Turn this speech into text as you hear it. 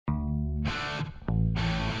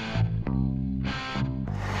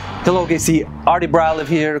Hello OKC, Artie Braliv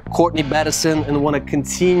here, Courtney Battison, and want to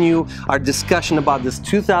continue our discussion about this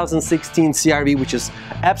 2016 CR-V, which is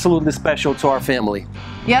absolutely special to our family.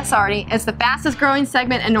 Yes, Artie, it's the fastest growing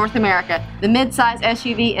segment in North America. The mid-size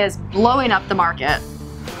SUV is blowing up the market.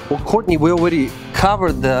 Well, Courtney, we already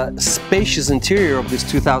covered the spacious interior of this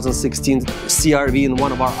 2016 CR-V in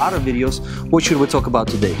one of our other videos. What should we talk about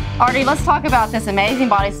today? Artie, let's talk about this amazing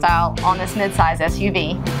body style on this mid-size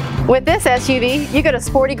SUV. With this SUV, you get a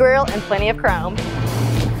sporty grille and plenty of chrome.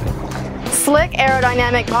 Slick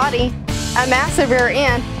aerodynamic body, a massive rear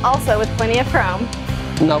end, also with plenty of chrome.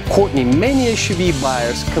 Now, Courtney, many SUV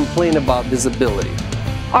buyers complain about visibility.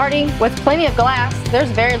 Artie, with plenty of glass,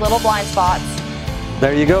 there's very little blind spots.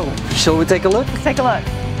 There you go. Shall we take a look? Let's take a look.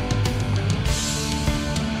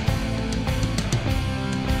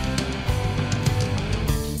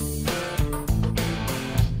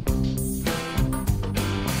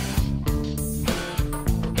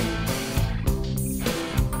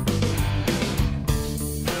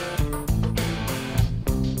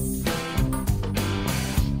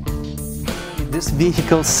 This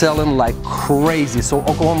vehicle selling like crazy, so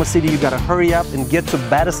Oklahoma City, you gotta hurry up and get to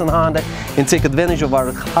Battison Honda and take advantage of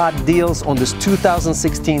our hot deals on this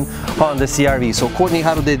 2016 Honda CR-V. So Courtney,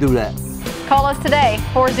 how do they do that? Call us today,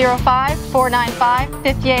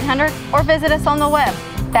 405-495-5800, or visit us on the web,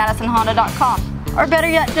 battisonhonda.com. Or better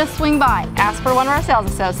yet, just swing by. Ask for one of our sales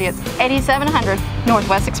associates, 8700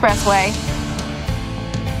 Northwest Expressway.